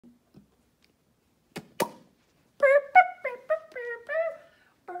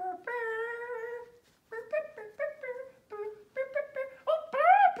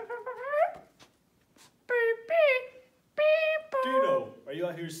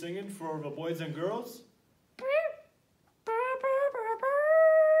singing for the boys and girls?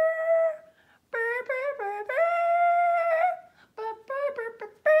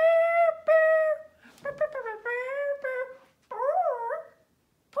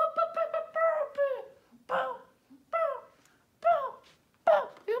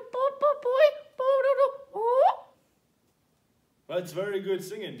 That's very good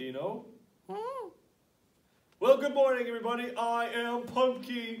singing, Dino. Well, good morning, everybody. I am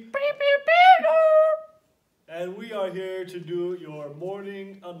Punky. And we are here to do your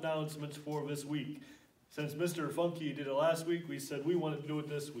morning announcements for this week. Since Mr. Funky did it last week, we said we wanted to do it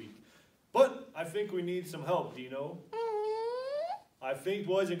this week. But I think we need some help, Dino. I think,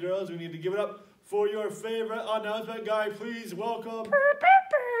 boys and girls, we need to give it up for your favorite announcement guy. Please welcome.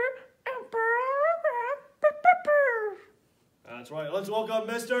 That's right. Let's welcome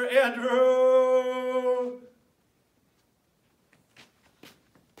Mr. Andrew.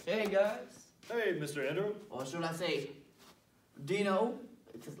 Hey guys. Hey, Mr. Andrew. Or should I say, Dino?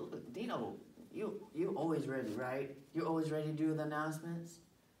 Because Dino, you always ready, right? You're always ready to do the announcements.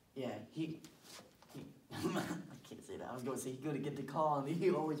 Yeah, he I can't say that. I was going to say he's going to get the call, and he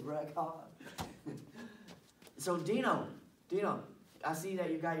always wreck hard. So Dino, I see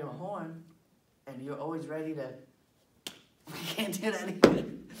that you got your horn, and you're always ready to. We can't do that either.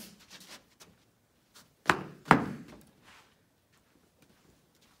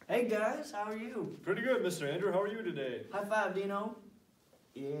 Hey guys, how are you? Pretty good, Mr. Andrew. How are you today? High five, Dino.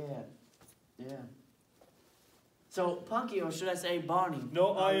 Yeah. So, Punky, or should I say Barney?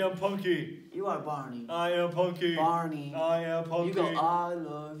 No, I am Punky. You are Barney. I am Punky. Barney. I am Punky. You go, I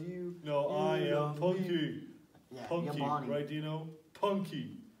love you. No, I am Punky. Me. Yeah, Punky, you're Barney. right, Dino?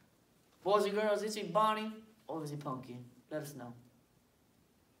 Punky. Boys and girls, is he Barney or is he Punky? Let us know.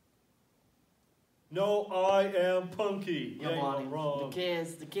 No, I am Punky. You're yeah, Barney. you're wrong.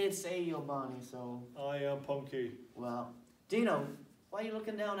 The kids say you're Barney, so. I am Punky. Well, Dino, why are you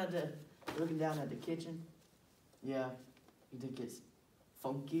looking down at the kitchen? Yeah, you think it's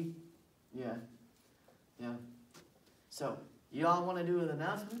funky? Yeah. So, you all want to do an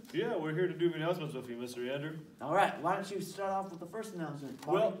announcement? Yeah, we're here to do the announcements with you, Mr. Andrew. All right, why don't you start off with the first announcement,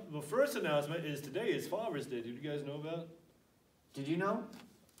 Barney? Well, the first announcement is today is Father's Day. Did you guys know that? Did you know?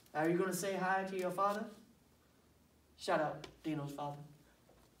 Are you going to say hi to your father? Shout out Dino's father.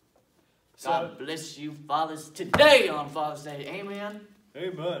 God bless you fathers today on Father's Day. Amen?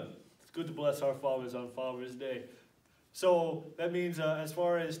 Amen. It's good to bless our fathers on Father's Day. So that means as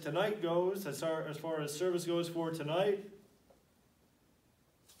far as tonight goes, as far as service goes for tonight.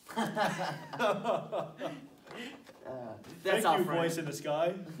 That's Thank you, voice in the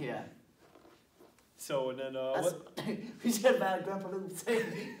sky. Yeah. So, and then, we said about Grandpa Luke saying,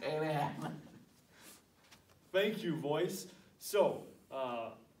 amen. Thank you, voice. So,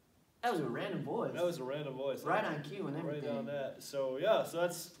 that was a random voice. That was a random voice. Right on cue and everything. Right on that. So, yeah, so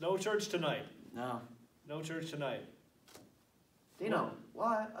that's no church tonight. No. No church tonight. Dino,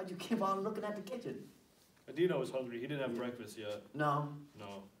 why are you keep on looking at the kitchen? Dino was hungry. He didn't have breakfast yet. No.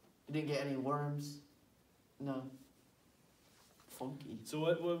 No. You didn't get any worms? No. Funky.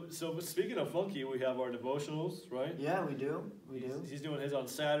 So speaking of funky, we have our devotionals, right? Yeah, we do. He's doing his on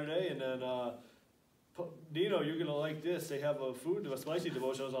Saturday, and then Dino, you're gonna like this. They have a spicy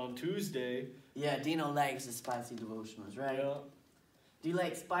devotionals on Tuesday. Yeah, Dino likes the spicy devotionals, right? Yeah. Do you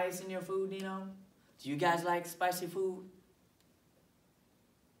like spice in your food, Dino? Do you guys like spicy food?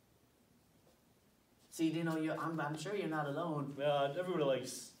 See, Dino, I'm sure you're not alone. Yeah, everybody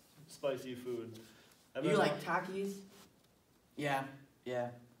likes spicy food. Do you like Takis? Yeah.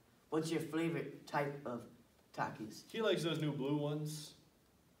 What's your favorite type of Takis? He likes those new blue ones.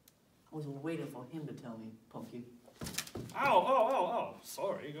 I was waiting for him to tell me, Punky. Ow.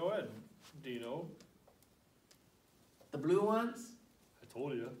 Sorry, go ahead, Dino. The blue ones? I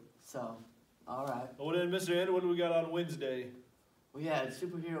told you. So, alright. Oh, then, Mr. Andrew, what do we got on Wednesday? We had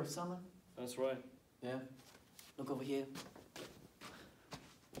Superhero Summer. That's right. Yeah. Look over here.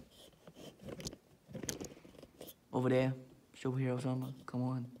 Over there. Superhero Summer. Come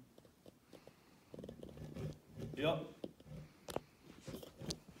on. Yep.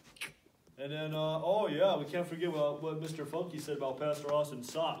 And then, oh yeah, we can't forget what Mr. Funky said about Pastor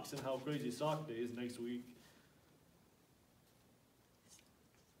Austin's socks and how crazy sock day is next week.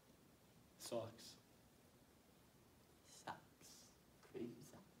 Socks. Crazy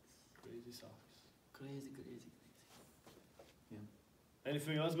socks. Crazy socks. Crazy. Yeah.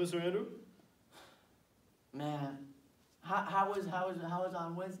 Anything else, Mr. Andrew? Man, how was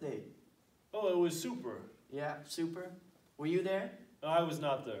on Wednesday? Oh, it was super. Yeah, super. Were you there? I was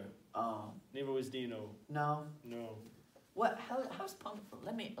not there. Oh. Neither was Dino. No. No. How's Punky?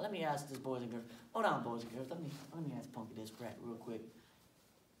 Let me ask this, boys and girls. Hold on, boys and girls. Let me ask Punky this crap real quick.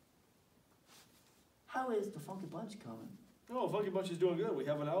 How is the Funky Bunch coming? Oh, Funky Bunch is doing good. We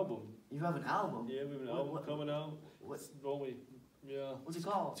have an album. You have an album? Yeah, we have an album coming out. What's What's it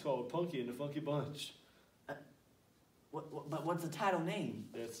called? It's called Punky and the Funky Bunch. But what's the title name?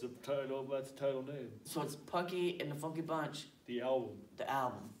 That's the title. That's the title name. So it's Punky and the Funky Bunch. The album. The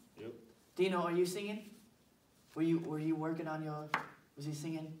album. Yep. Dino, are you singing? Were you working on your? Was he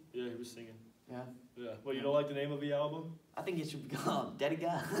singing? Yeah, he was singing. Yeah. Yeah. Well, you don't like the name of the album? I think it should be called Daddy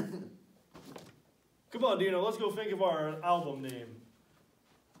God. Come on, Dino. Let's go think of our album name.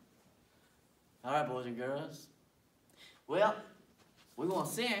 All right, boys and girls. Well, we're gonna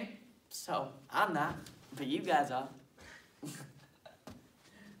sing. So I'm not, but you guys are.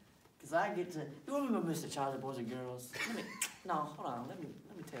 Cause I get to. You remember Mr. Charlie, boys and girls? No, hold on. Let me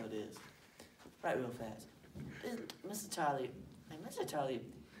tell this. Right, real fast. Mr. Charlie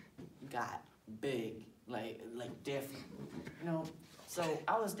got big, like different. You know. So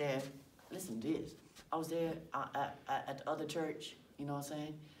I was there. Listen to this. I was there at the other church. You know what I'm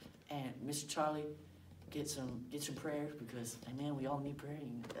saying? And Mr. Charlie get some prayers because, man, we all need prayer. You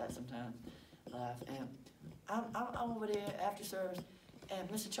know that sometimes. And I'm over there after service, and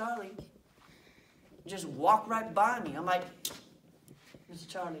Mr. Charlie just walked right by me. I'm like, Mr.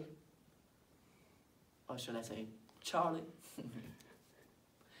 Charlie. Or should I say, Charlie?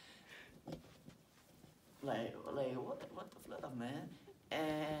 like what the fluff, man?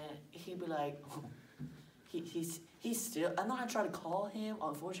 And he'd be like, he's still. I'm not gonna try to call him.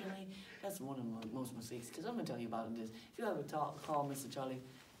 Unfortunately, that's one of my most mistakes. Cause I'm gonna tell you about this. If you ever call Mr. Charlie,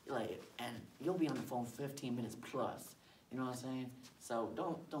 and you'll be on the phone 15 minutes plus. You know what I'm saying? So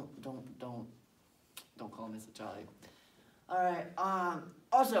don't call Mr. Charlie. All right.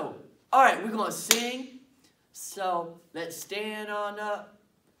 Also, all right, we're gonna sing. So let's stand on up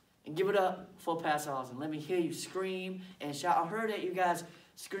and give it up for Pastor Austin. Let me hear you scream and shout. I heard that you guys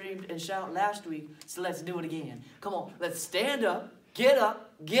screamed and shout last week, so let's do it again. Come on, let's stand up, get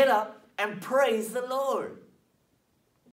up, and praise the Lord.